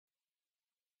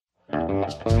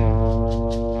Loose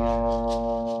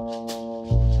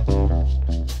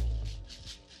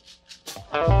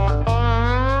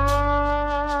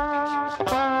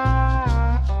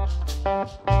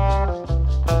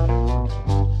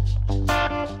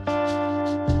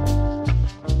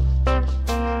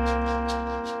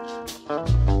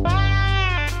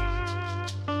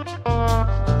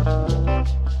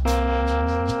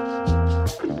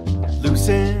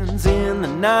ends in the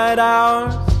night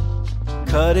hours,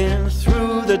 cutting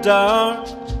through the dark.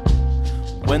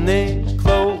 When they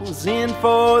close in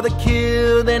for the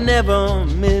kill, they never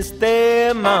miss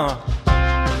their mark.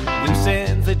 Loose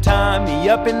ends, they tie me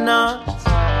up in knots,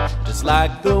 just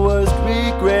like the worst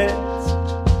regrets.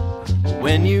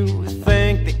 When you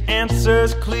think the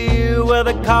answer's clear, well,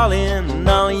 they're calling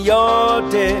all your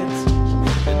debts.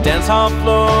 The dance hall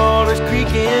floor is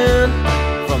creaking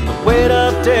from the weight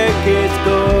of decades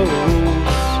goes.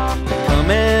 They come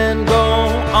and go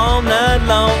all night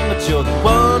long, but you're the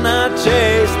one I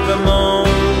chase the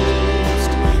most.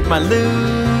 My loose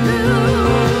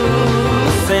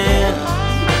ends.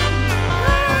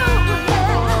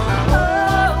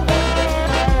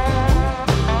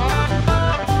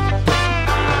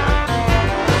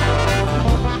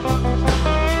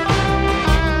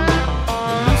 The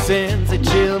loose ends, they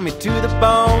chill me to the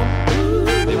bone.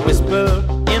 They whisper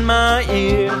in my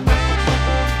ear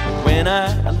when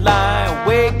I lie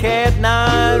awake at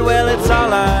night. Well, it's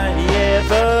all I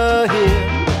ever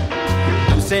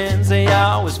hear. Loose ends, they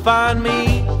always find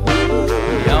me.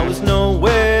 They always know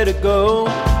where to go.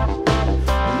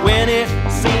 When it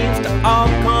seems to all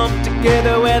come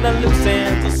together, where the loose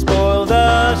ends will spoil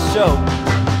the show.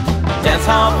 The dance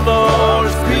hall floor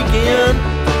is creaking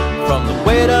from the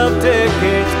weight of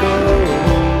decades goes.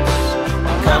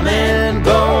 Come and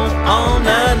go all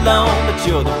night long, but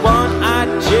you're the one I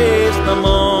chase the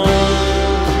most.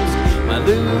 My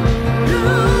loose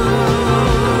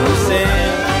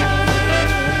ends.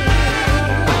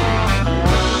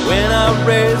 When I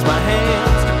raise my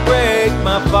hands to break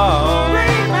my fall,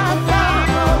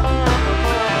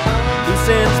 loose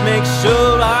ends make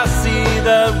sure I see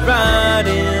the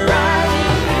writing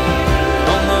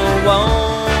on the wall.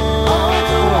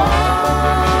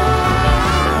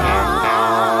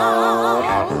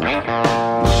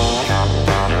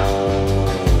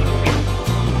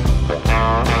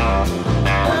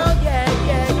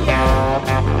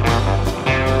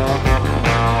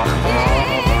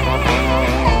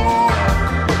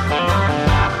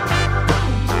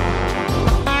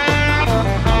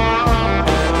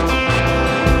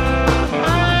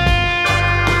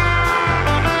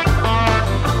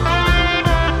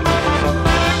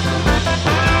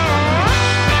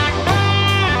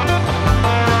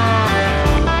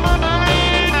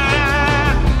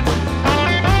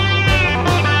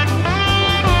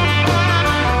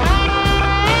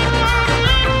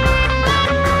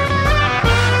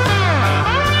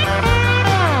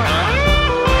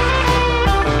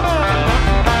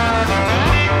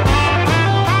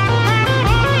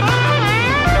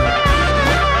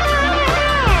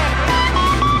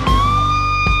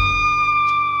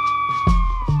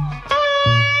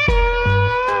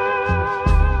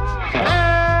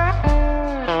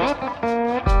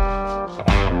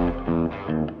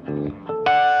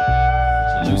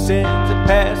 Loose ends that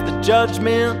pass the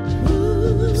judgment,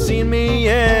 seen me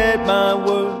at my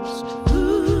worst.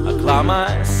 I climb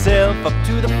myself up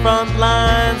to the front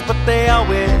lines, but they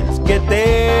always get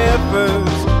there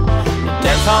first. The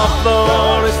dance hall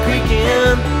floor is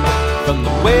creaking from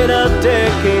the weight of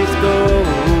decades goes.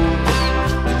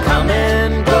 They come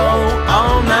and go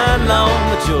all night long,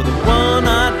 but you're the one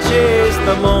I chase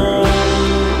the most.